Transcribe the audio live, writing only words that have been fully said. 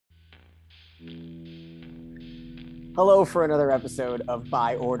Hello for another episode of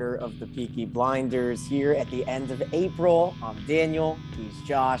By Order of the Peaky Blinders here at the end of April. I'm Daniel. He's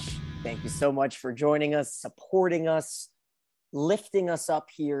Josh. Thank you so much for joining us, supporting us, lifting us up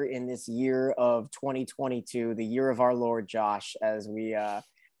here in this year of 2022, the year of our Lord Josh, as we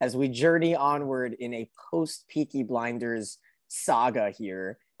journey onward in a post Peaky Blinders saga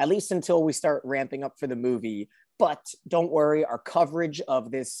here, at least until we start ramping up for the movie. But don't worry, our coverage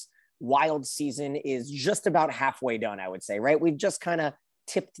of this wild season is just about halfway done, I would say, right? We've just kind of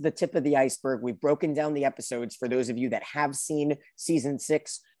tipped the tip of the iceberg. We've broken down the episodes. For those of you that have seen season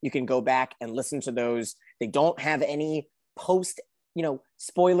 6, you can go back and listen to those. They don't have any post,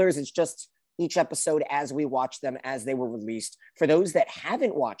 spoilers. It's just each episode as we watch them as they were released. For those that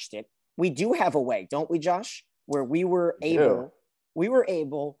haven't watched it, we do have a way, don't we, Josh, where we were able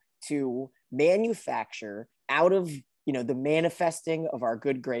to manufacture out of the manifesting of our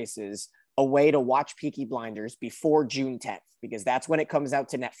good graces, a way to watch Peaky Blinders before June 10th, because that's when it comes out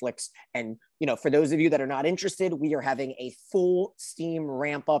to Netflix. And, for those of you that are not interested, we are having a full steam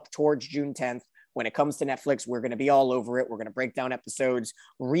ramp up towards June 10th. When it comes to Netflix, we're going to be all over it. We're going to break down episodes,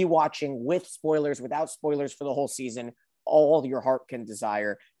 rewatching with spoilers, without spoilers for the whole season, all your heart can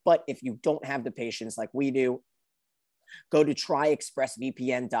desire. But if you don't have the patience like we do, go to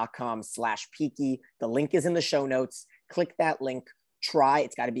tryexpressvpn.com/peaky. The link is in the show notes. Click that link.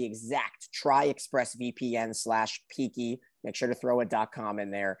 It's got to be exact. tryexpressvpn/peaky. Make sure to throw a .com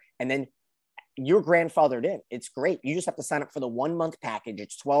in there. And then you're grandfathered in. It's great. You just have to sign up for the 1-month package.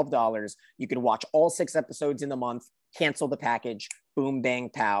 It's $12. You can watch all 6 episodes in the month, cancel the package, boom, bang,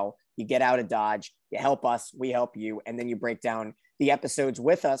 pow. You get out of Dodge. You help us. We help you. And then you break down the episodes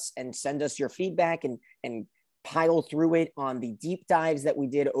with us and send us your feedback and pile through it on the deep dives that we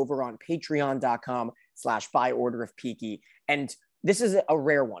did over on patreon.com/byorderofpeaky. And this is a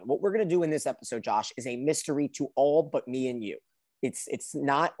rare one. What we're going to do in this episode, Josh, is a mystery to all but me and you. It's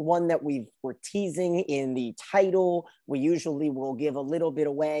not one that we're teasing in the title. We usually will give a little bit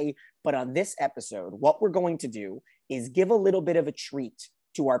away, but on this episode, what we're going to do is give a little bit of a treat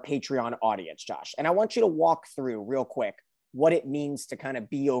to our Patreon audience, Josh. And I want you to walk through real quick what it means to kind of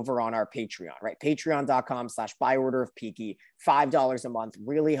be over on our Patreon, right? Patreon.com/byorderofpeaky, $5 a month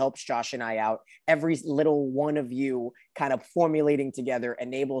really helps Josh and I out. Every little one of you kind of formulating together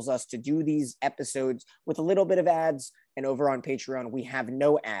enables us to do these episodes with a little bit of ads. And over on Patreon, we have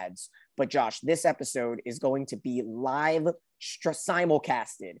no ads. But Josh, this episode is going to be live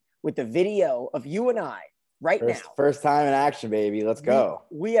simulcasted with the video of you and I now. First time in action, baby. Let's go.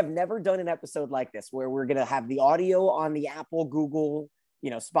 We have never done an episode like this where we're going to have the audio on the Apple, Google,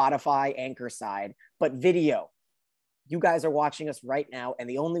 Spotify, Anchor side, but video. You guys are watching us right now, and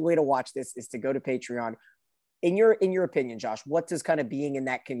the only way to watch this is to go to Patreon. In your opinion, Josh, what does kind of being in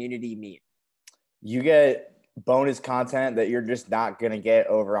that community mean? You get bonus content that you're just not going to get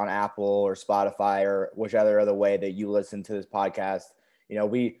over on Apple or Spotify or whichever other way that you listen to this podcast.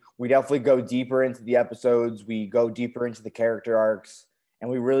 We definitely go deeper into the episodes. We go deeper into the character arcs, and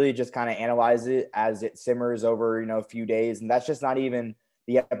we really just kind of analyze it as it simmers over, a few days. And that's just not even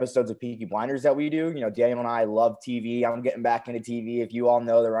the episodes of Peaky Blinders that we do. Daniel and I love TV. I'm getting back into TV. If you all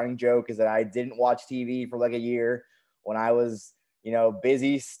know, the running joke is that I didn't watch TV for like a year when I was,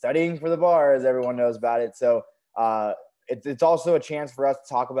 busy studying for the bar, as everyone knows about it. So it's also a chance for us to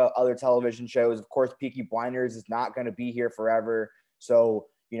talk about other television shows. Of course, Peaky Blinders is not going to be here forever. So,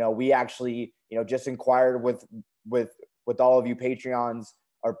 we actually, just inquired with all of you Patreons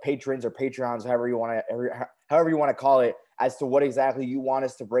or patrons or Patreons, however you want to call it, as to what exactly you want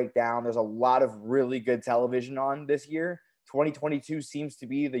us to break down. There's a lot of really good television on this year. 2022 seems to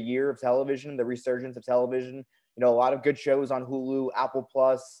be the year of television, the resurgence of television. A lot of good shows on Hulu, Apple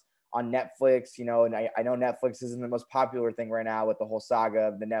Plus, on Netflix, and I know Netflix isn't the most popular thing right now with the whole saga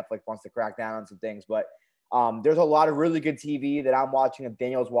of the Netflix wants to crack down on some things, but there's a lot of really good TV that I'm watching and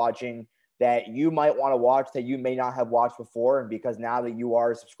Daniel's watching that you might want to watch that you may not have watched before. And because now that you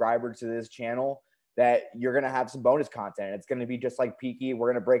are a subscriber to this channel, that you're going to have some bonus content. It's going to be just like Peaky. We're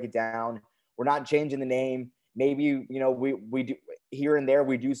going to break it down. We're not changing the name. Maybe, we do here and there,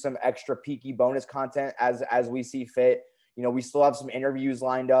 we do some extra Peaky bonus content as we see fit. We still have some interviews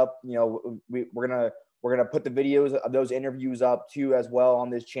lined up. We're going to put the videos of those interviews up too, as well on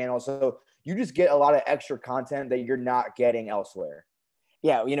this channel. So you just get a lot of extra content that you're not getting elsewhere.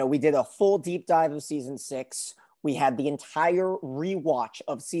 Yeah, we did a full deep dive of season 6. We had the entire rewatch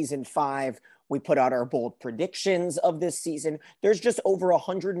of season 5. We put out our bold predictions of this season. There's just over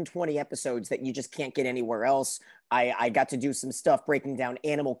 120 episodes that you just can't get anywhere else. I got to do some stuff breaking down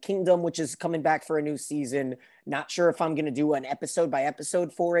Animal Kingdom, which is coming back for a new season. Not sure if I'm going to do an episode by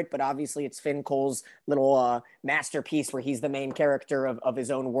episode for it, but obviously it's Finn Cole's little masterpiece where he's the main character of his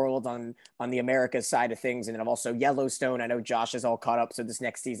own world on the Americas side of things. And then also Yellowstone. I know Josh is all caught up, so this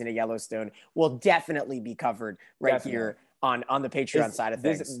next season of Yellowstone will definitely be covered here on the Patreon side of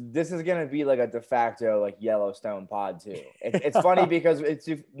things. This is gonna be like a de facto like Yellowstone pod too. It's funny because it's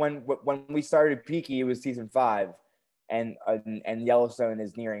when we started Peaky, it was season 5, and Yellowstone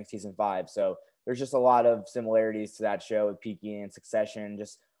is nearing season 5. So there's just a lot of similarities to that show with Peaky and Succession.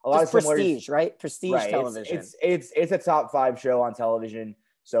 Just a lot of prestige, right? Prestige television. It's a top 5 show on television.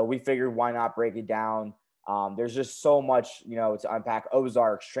 So we figured why not break it down. There's just so much to unpack.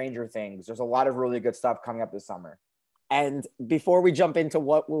 Ozark, Stranger Things. There's a lot of really good stuff coming up this summer. And before we jump into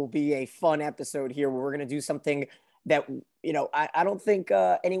what will be a fun episode here, we're going to do something that, I don't think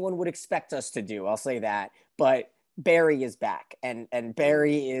anyone would expect us to do. I'll say that. But Barry is back, and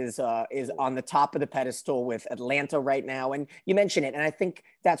Barry is on the top of the pedestal with Atlanta right now. And you mentioned it, and I think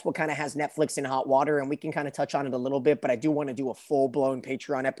that's what kind of has Netflix in hot water, and we can kind of touch on it a little bit. But I do want to do a full-blown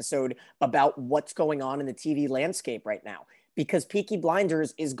Patreon episode about what's going on in the TV landscape right now, because Peaky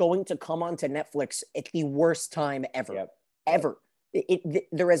Blinders is going to come onto Netflix at the worst time ever. Yep. Ever.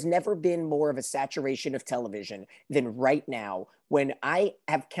 There has never been more of a saturation of television than right now, when I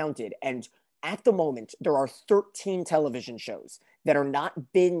have counted, and at the moment, there are 13 television shows that are not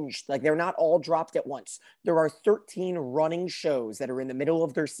binged, like they're not all dropped at once. There are 13 running shows that are in the middle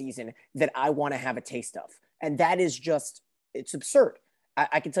of their season that I want to have a taste of. And that is just, it's absurd.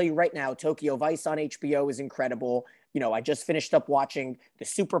 I can tell you right now, Tokyo Vice on HBO is incredible. I just finished up watching the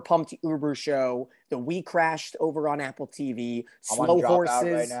Super Pumped Uber show, the We Crashed over on Apple TV, Slow Horses.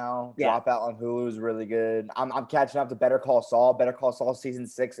 Dropout right now. Yeah. Dropout on Hulu is really good. I'm catching up to Better Call Saul. Better Call Saul season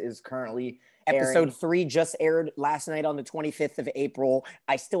 6 is currently Episode 3 just aired last night on the 25th of April.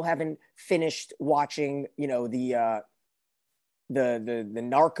 I still haven't finished watching, the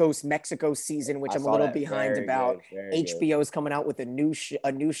Narcos Mexico season, which I'm a little behind about. HBO is coming out with a new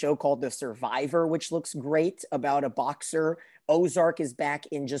show called The Survivor, which looks great, about a boxer. Ozark is back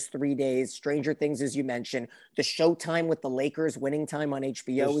in just 3 days. Stranger Things, as you mentioned. The Showtime with the Lakers winning time on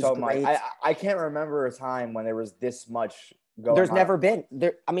HBO is great. I can't remember a time when there was this much going on. There's never been.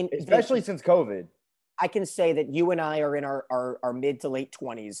 Especially since COVID. I can say that you and I are in our mid to late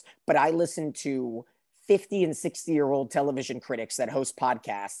 20s, but I listen to 50 and 60-year-old television critics that host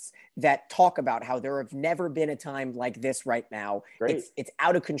podcasts that talk about how there have never been a time like this right now. It's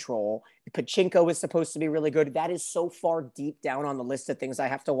out of control. Pachinko is supposed to be really good. That is so far deep down on the list of things I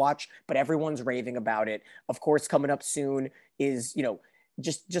have to watch, but everyone's raving about it. Of course, coming up soon is,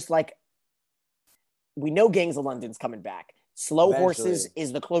 just like we know Gangs of London's coming back. Slow Horses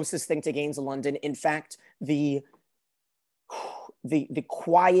is the closest thing to Gangs of London. In fact, the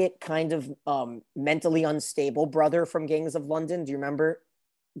quiet kind of mentally unstable brother from Gangs of London. Do you remember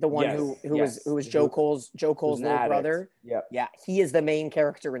the one who was Joe Cole's little brother? Yeah. He is the main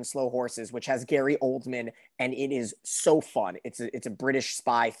character in Slow Horses, which has Gary Oldman, and it is so fun. It's a British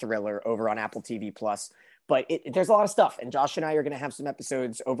spy thriller over on Apple TV Plus. But there's a lot of stuff, and Josh and I are going to have some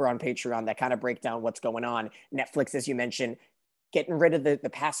episodes over on Patreon that kind of break down what's going on. Netflix, as you mentioned, getting rid of the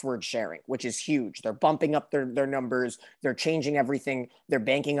password sharing, which is huge. They're bumping up their numbers. They're changing everything. They're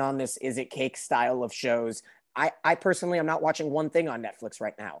banking on this Is It Cake style of shows. I personally, I'm not watching one thing on Netflix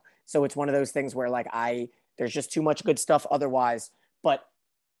right now. So it's one of those things where there's just too much good stuff otherwise. But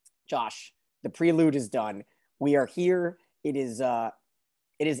Josh, the prelude is done. We are here. It is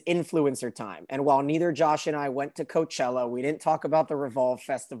influencer time. And while neither Josh and I went to Coachella, we didn't talk about the Revolve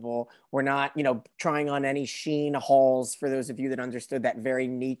Festival. We're not, trying on any Shein hauls, for those of you that understood that very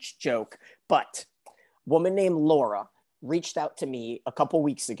niche joke. But a woman named Laura reached out to me a couple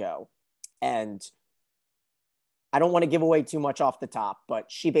weeks ago, and I don't want to give away too much off the top,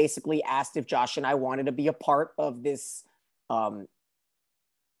 but she basically asked if Josh and I wanted to be a part of this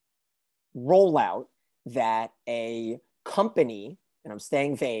rollout that a company, and I'm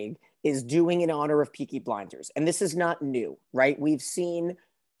staying vague, is doing in honor of Peaky Blinders. And this is not new, right? We've seen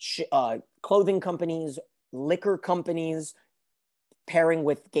clothing companies, liquor companies pairing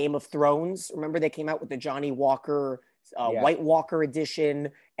with Game of Thrones. Remember, they came out with the Johnny Walker, White Walker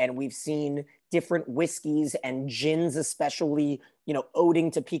edition, and we've seen different whiskeys and gins, especially,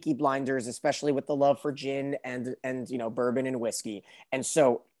 oding to Peaky Blinders, especially with the love for gin and bourbon and whiskey. And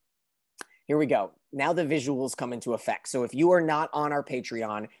so here we go. Now the visuals come into effect. So if you are not on our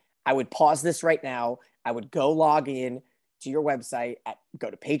Patreon, I would pause this right now. I would go log in to your website go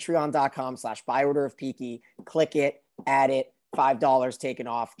to patreon.com/byorderofpeaky, click it, add it, $5 taken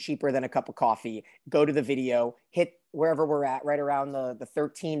off, cheaper than a cup of coffee. Go to the video, hit wherever we're at, right around the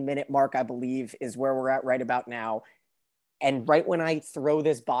 13-minute mark, I believe, is where we're at right about now. And right when I throw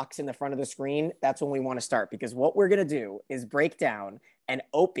this box in the front of the screen, that's when we want to start, because what we're going to do is break down and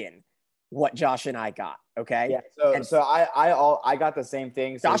open what Josh and I got. Okay. Yeah. So I got the same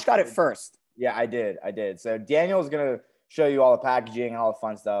thing. So Josh got it first. Yeah, I did. So Daniel's going to show you all the packaging and all the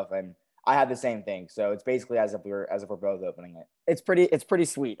fun stuff. And I had the same thing. So it's basically as if we're both opening it. It's pretty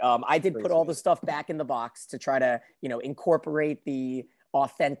sweet. I did put all the stuff back in the box to try to, incorporate the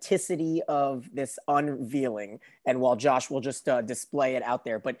authenticity of this unveiling, and while Josh will just display it out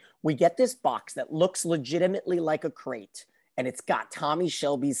there. But we get this box that looks legitimately like a crate, and it's got Tommy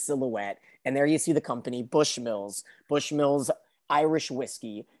Shelby's silhouette, and there you see the company Bushmills Irish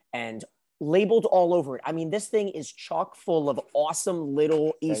whiskey, and labeled all over it. I mean, this thing is chock full of awesome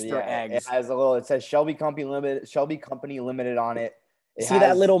little Easter eggs. It says Shelby Company Limited on it. See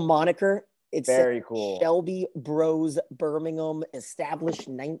that little moniker? It's very cool. Shelby Bros Birmingham, established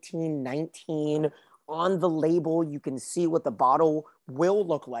 1919. On the label, you can see what the bottle will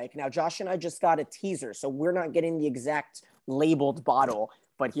look like. Now, Josh and I just got a teaser, so we're not getting the exact labeled bottle.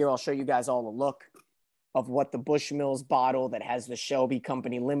 But here, I'll show you guys all a look of what the Bushmills bottle that has the Shelby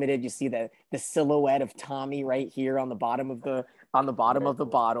Company Limited. You see the silhouette of Tommy right here on the bottom of the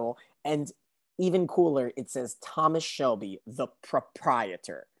bottle. And even cooler, it says Thomas Shelby, the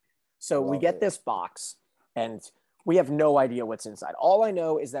proprietor. So we get this box, and we have no idea what's inside. All I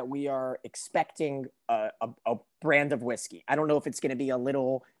know is that we are expecting a brand of whiskey. I don't know if it's going to be a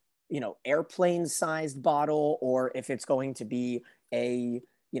little, airplane-sized bottle, or if it's going to be a,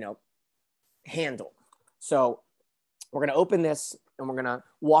 handle. So we're going to open this, and we're going to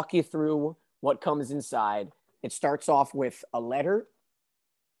walk you through what comes inside. It starts off with a letter.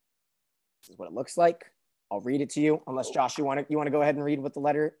 This is what it looks like. I'll read it to you, unless Josh, you want to go ahead and read what the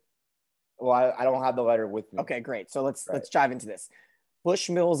letter. Well, I don't have the letter with me. Okay, great. So let's dive into this.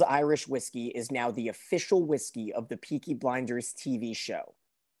 Bushmills Irish Whiskey is now the official whiskey of the Peaky Blinders TV show.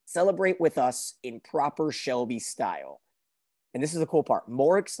 Celebrate with us in proper Shelby style. And this is the cool part.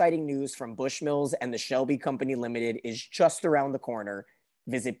 More exciting news from Bushmills and the Shelby Company Limited is just around the corner.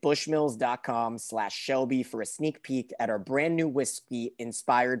 Visit bushmills.com/Shelby for a sneak peek at our brand new whiskey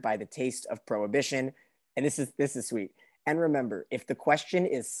inspired by the taste of Prohibition. And this is sweet. And remember, if the question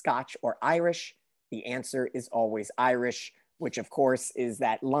is Scotch or Irish, the answer is always Irish, which of course is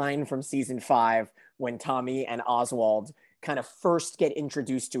that line from season 5 when Tommy and Oswald kind of first get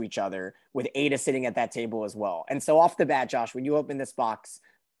introduced to each other, with Ada sitting at that table as well. And so off the bat, Josh, when you open this box,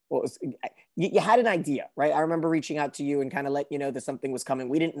 you had an idea, right? I remember reaching out to you and kind of letting you know that something was coming.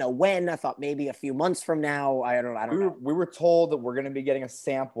 We didn't know when. I thought maybe a few months from now. I don't know. We were told that we're going to be getting a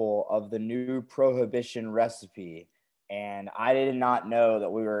sample of the new Prohibition recipe. And I did not know that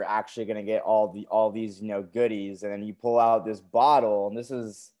we were actually going to get all these, goodies. And then you pull out this bottle, and this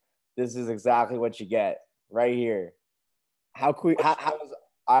is exactly what you get right here. How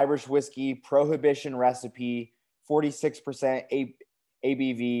Irish whiskey Prohibition recipe, 46%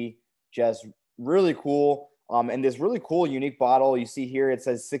 ABV, just really cool. And this really cool, unique bottle you see here, it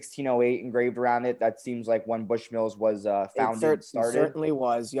says 1608 engraved around it. That seems like when Bushmills was founded, started. It certainly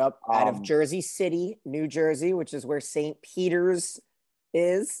was. Yep. Out of Jersey City, New Jersey, which is where St. Peter's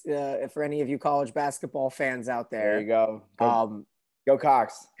is. For any of you college basketball fans out there. There you go. Go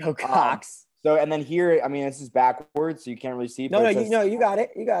Cox. Go Cox. So, and then here, I mean, this is backwards, so you can't really see. No, you got it.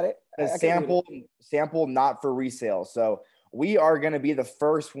 You got it. Sample not for resale. So we are going to be the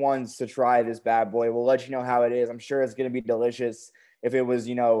first ones to try this bad boy. We'll let you know how it is. I'm sure it's going to be delicious. If it was,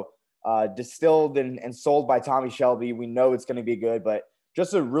 distilled and sold by Tommy Shelby, we know it's going to be good. But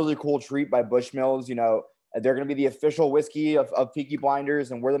just a really cool treat by Bushmills. They're going to be the official whiskey of Peaky Blinders,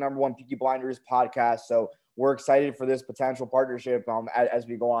 and we're the #1 Peaky Blinders podcast. So we're excited for this potential partnership as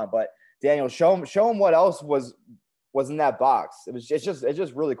we go on. But Daniel, show them what else was in that box. It's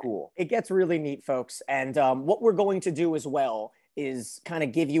just really cool. It gets really neat, folks. And what we're going to do as well is kind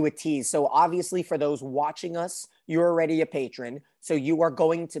of give you a tease. So obviously for those watching us, you're already a patron. So you are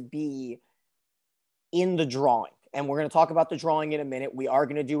going to be in the drawing. And we're going to talk about the drawing in a minute. We are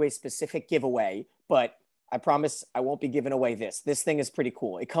going to do a specific giveaway, but I promise I won't be giving away this. This thing is pretty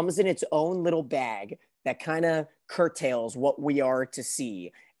cool. It comes in its own little bag that kind of curtails what we are to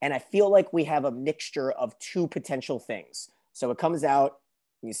see. And I feel like we have a mixture of two potential things. So it comes out,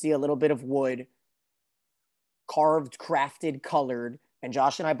 you see a little bit of wood, carved, crafted, colored, and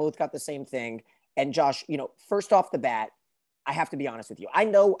Josh and I both got the same thing. And Josh, first off the bat, I have to be honest with you. I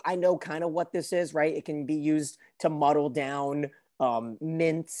know kind of what this is, right? It can be used to muddle down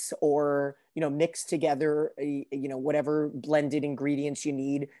mints or, mix together, whatever blended ingredients you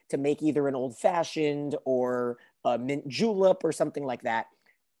need to make either an old fashioned or a mint julep or something like that.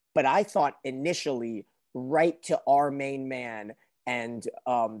 But I thought initially right to our main man and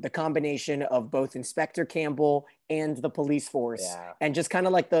the combination of both Inspector Campbell and the police force, and just kind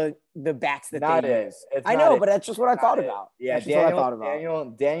of like the bats that not they it. use. It's I not know, it. but that's just what I thought It. about. Yeah, That's just what I thought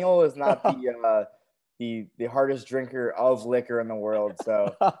about. Daniel is not the hardest drinker of liquor in the world.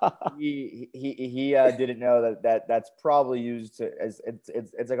 So he didn't know that's probably used as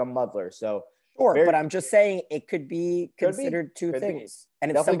it's like a muddler. So sure, but I'm just saying it could be considered two things. And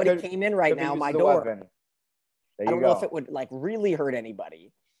if Definitely somebody came in right now, my door, I don't know if it would like really hurt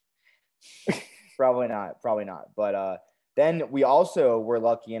anybody. Probably not. But then we also were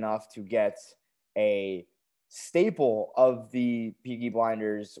lucky enough to get a staple of the Peaky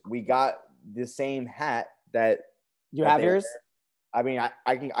Blinders. We got the same hat that you have yours. I mean,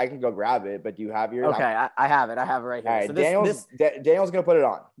 I can go grab it, but do you have yours? Okay, I have it. I have it right here. All right, so Daniel's gonna put it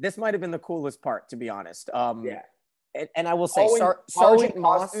on. This might have been the coolest part, to be honest. Yeah. And I will say, Sergeant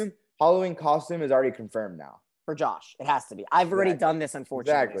Moss. Halloween costume is already confirmed now. For Josh, it has to be. I've already done this,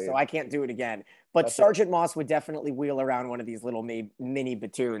 unfortunately, so I can't do it again. But that's Sergeant Moss would definitely wheel around one of these little mini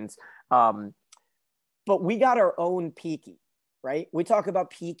batoons. But we got our own Peaky, right? We talk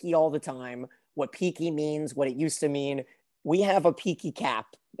about Peaky all the time, what Peaky means, what it used to mean. We have a Peaky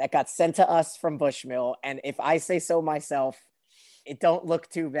cap that got sent to us from Bushmill, and if I say so myself, it don't look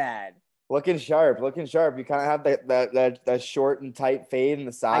too bad. Looking sharp. You kind of have that short and tight fade in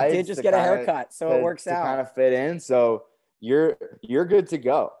the sides. I did just get a haircut, so it works out. To kind of fit in, so you're good to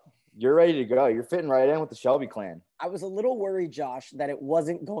go. You're ready to go. You're fitting right in with the Shelby clan. I was a little worried, Josh, that it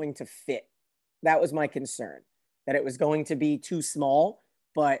wasn't going to fit. That was my concern, that it was going to be too small,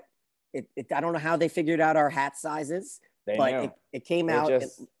 but I don't know how they figured out our hat sizes, but it came out.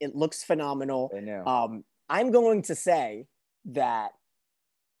 It looks phenomenal. They knew. I'm going to say that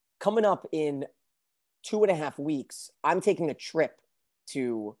coming up in 2.5 weeks, I'm taking a trip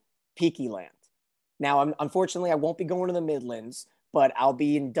to Peaky Land. Now, unfortunately, I won't be going to the Midlands, but I'll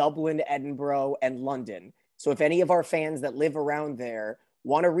be in Dublin, Edinburgh, and London. So if any of our fans that live around there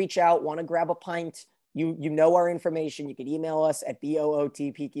want to reach out, want to grab a pint, you know our information. You can email us at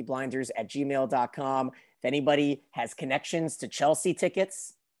bootpeakyblinders@gmail.com. If anybody has connections to Chelsea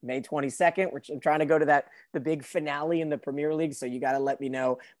tickets, May 22nd, which I'm trying to go to the big finale in the Premier League. So you got to let me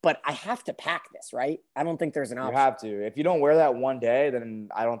know, but I have to pack this, right? I don't think there's an option. You have to. If you don't wear that one day, then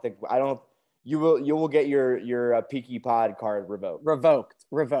you will get your Peaky Pod card revoked.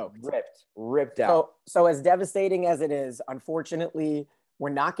 Ripped out. So as devastating as it is, unfortunately, we're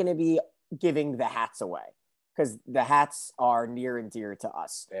not going to be giving the hats away because the hats are near and dear to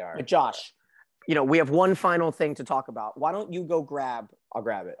us. They are. But Josh, we have one final thing to talk about. Why don't you go grab? I'll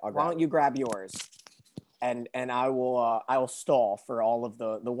grab it. Why don't you grab yours? And I will stall for all of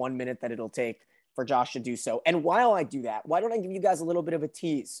the 1 minute that it'll take for Josh to do so. And while I do that, why don't I give you guys a little bit of a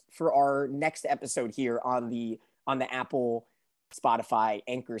tease for our next episode here on the Apple, Spotify,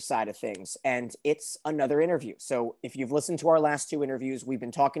 Anchor side of things. And it's another interview. So if you've listened to our last 2 interviews, we've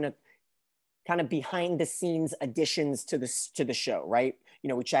been talking to kind of behind the scenes additions to the show, right?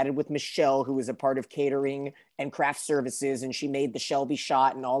 We chatted with Michelle, who was a part of catering and craft services, and she made the Shelby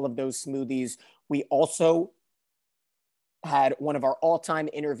shot and all of those smoothies. We also had one of our all-time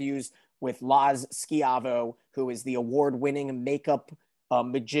interviews with Laz Schiavo, who is the award-winning makeup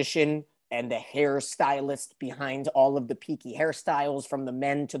magician and the hairstylist behind all of the Peaky hairstyles from the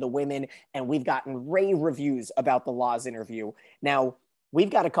men to the women. And we've gotten rave reviews about the Laz interview. Now,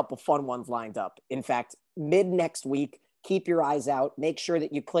 we've got a couple fun ones lined up. In fact, mid next week, keep your eyes out. Make sure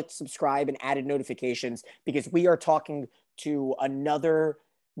that you click subscribe and added notifications because we are talking to another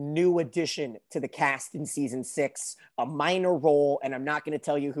new addition to the cast in season 6, a minor role. And I'm not going to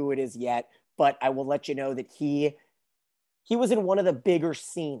tell you who it is yet, but I will let you know that he was in one of the bigger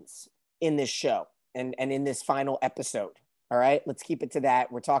scenes in this show and in this final episode. All right, let's keep it to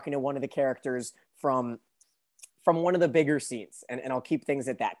that. We're talking to one of the characters from one of the bigger scenes, and I'll keep things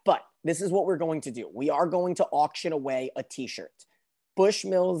at that. But this is what we're going to do. We are going to auction away a t-shirt.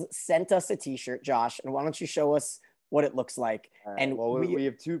 Bushmills sent us a t-shirt, Josh, and why don't you show us what it looks like? Right. And we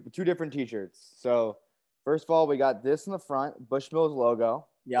have two different t-shirts. So first of all, we got this in the front, Bushmills logo.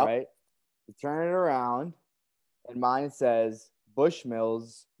 Yeah. Right. You turn it around, and mine says,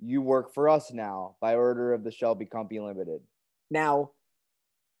 Bushmills, you work for us now, by order of the Shelby Company Limited. Now,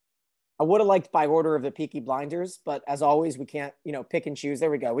 I would have liked by order of the Peaky Blinders, but as always, we can't, pick and choose. There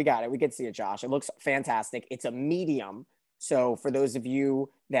we go. We got it. We can see it, Josh. It looks fantastic. It's a medium. So for those of you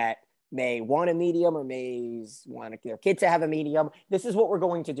that may want a medium or may want their kid to have a medium, this is what we're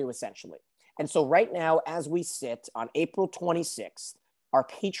going to do essentially. And so right now, as we sit on April 26th, our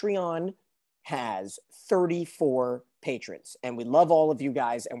Patreon has 34 patrons. And we love all of you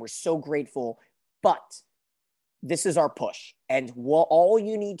guys, and we're so grateful. But this is our push. And what all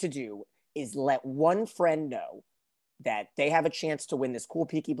you need to do is let one friend know that they have a chance to win this cool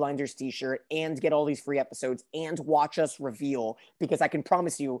Peaky Blinders t-shirt and get all these free episodes and watch us reveal, because I can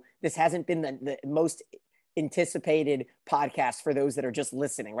promise you this hasn't been the most anticipated podcast for those that are just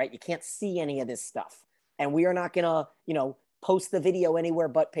listening, right? You can't see any of this stuff. And we are not going to, post the video anywhere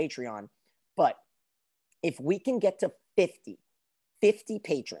but Patreon. But if we can get to 50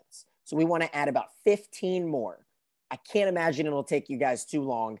 patrons, so we want to add about 15 more. I can't imagine it'll take you guys too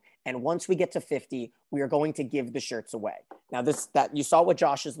long. And once we get to 50, we are going to give the shirts away. Now, that you saw what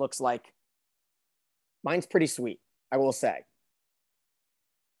Josh's looks like. Mine's pretty sweet, I will say.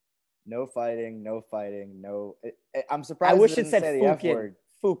 No fighting. No. I'm surprised. I wish it said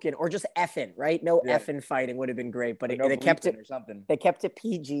Fukin, or just effing, right? No effing fighting would have been great, but they kept it or something. They kept it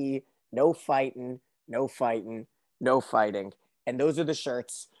PG. No fighting. And those are the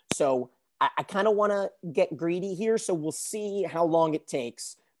shirts. So I kind of want to get greedy here. So we'll see how long it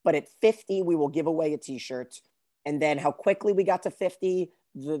takes. But at 50, we will give away a t-shirt. And then how quickly we got to 50,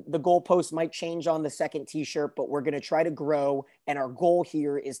 the goalpost might change on the second t-shirt, but we're going to try to grow. And our goal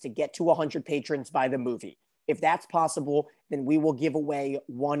here is to get to 100 patrons by the movie. If that's possible, then we will give away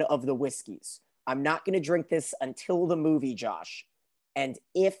one of the whiskeys. I'm not going to drink this until the movie, Josh. And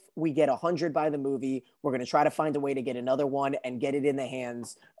if we get 100 by the movie, we're going to try to find a way to get another one and get it in the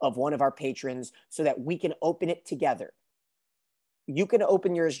hands of one of our patrons so that we can open it together. You can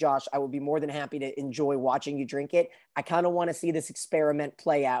open yours, Josh. I would be more than happy to enjoy watching you drink it. I kind of want to see this experiment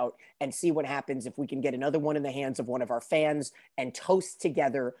play out and see what happens if we can get another one in the hands of one of our fans and toast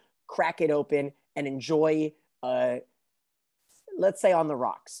together, crack it open, and enjoy, let's say, on the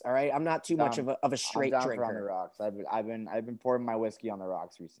rocks. All right. I'm not too much of a straight drinker. On the rocks. I've been pouring my whiskey on the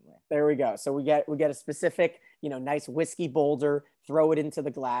rocks recently. There we go. So we get a specific, nice whiskey boulder, throw it into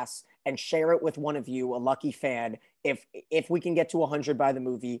the glass and share it with one of you, a lucky fan. If we can get to 100 by the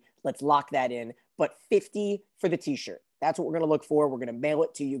movie, let's lock that in. But 50 for the t-shirt. That's what we're going to look for. We're going to mail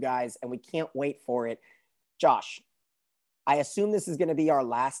it to you guys, and we can't wait for it. Josh, I assume this is going to be our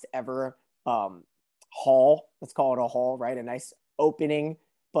last ever haul. Let's call it a haul, right? A nice opening,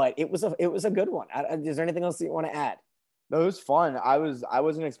 but it was a good one. Is there anything else that you want to add? No, it was fun. I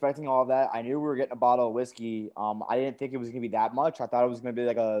wasn't expecting all of that. I knew we were getting a bottle of whiskey. I didn't think it was going to be that much. I thought it was going to be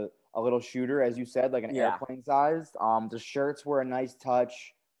like a little shooter, as you said, like an airplane sized. The shirts were a nice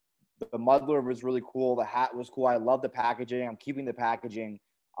touch. The muddler was really cool. The hat was cool. I love the packaging. I'm keeping the packaging.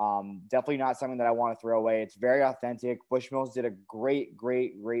 Definitely not something that I want to throw away. It's very authentic. Bushmills did a great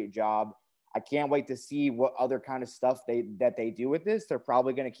job. I can't wait to see what other kind of stuff they do with this. They're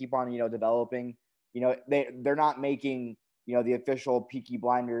probably going to keep on, developing. They're not making, the official Peaky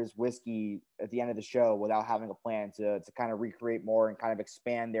Blinders whiskey at the end of the show without having a plan to kind of recreate more and kind of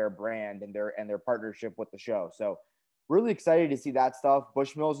expand their brand and their partnership with the show. So really excited to see that stuff.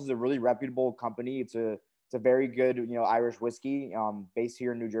 Bushmills is a really reputable company. It's a very good, Irish whiskey based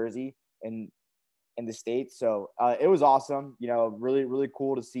here in New Jersey and in the States. So it was awesome, really, really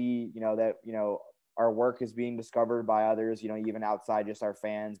cool to see, that, our work is being discovered by others, even outside just our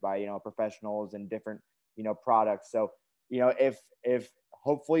fans, by, professionals and different, products. So, if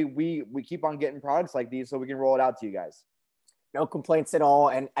hopefully we keep on getting products like these so we can roll it out to you guys. No complaints at all.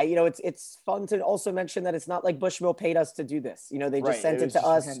 And it's fun to also mention that it's not like Bushmill paid us to do this. They just sent it to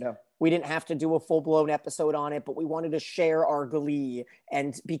us. We didn't have to do a full-blown episode on it, but we wanted to share our glee.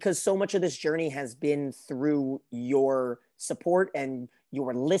 And because so much of this journey has been through your support and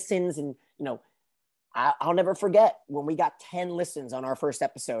your listens, and I'll never forget when we got 10 listens on our first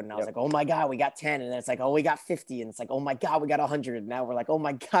episode, and I was like, oh my God, we got 10. And then it's like, oh, we got 50. And it's like, oh my God, we got 100. And now we're like, oh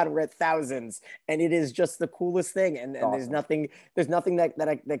my God, we're at thousands. And it is just the coolest thing. And awesome. there's nothing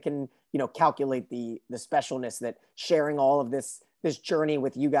that can, calculate the specialness that sharing all of this journey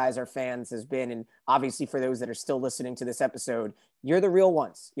with you guys, our fans, has been. And obviously for those that are still listening to this episode, you're the real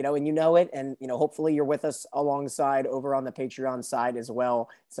ones, and you know it. And, hopefully you're with us alongside over on the Patreon side as well.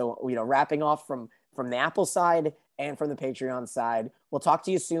 So, wrapping off from the Apple side and from the Patreon side. We'll talk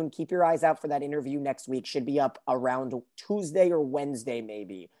to you soon. Keep your eyes out for that interview next week. Should be up around Tuesday or Wednesday,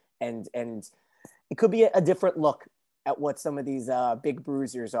 maybe. And it could be a different look at what some of these big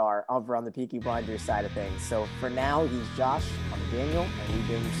bruisers are over on the Peaky Blinders side of things. So for now, he's Josh, I'm Daniel, and we've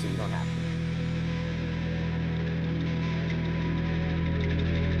been So You Don't Have to.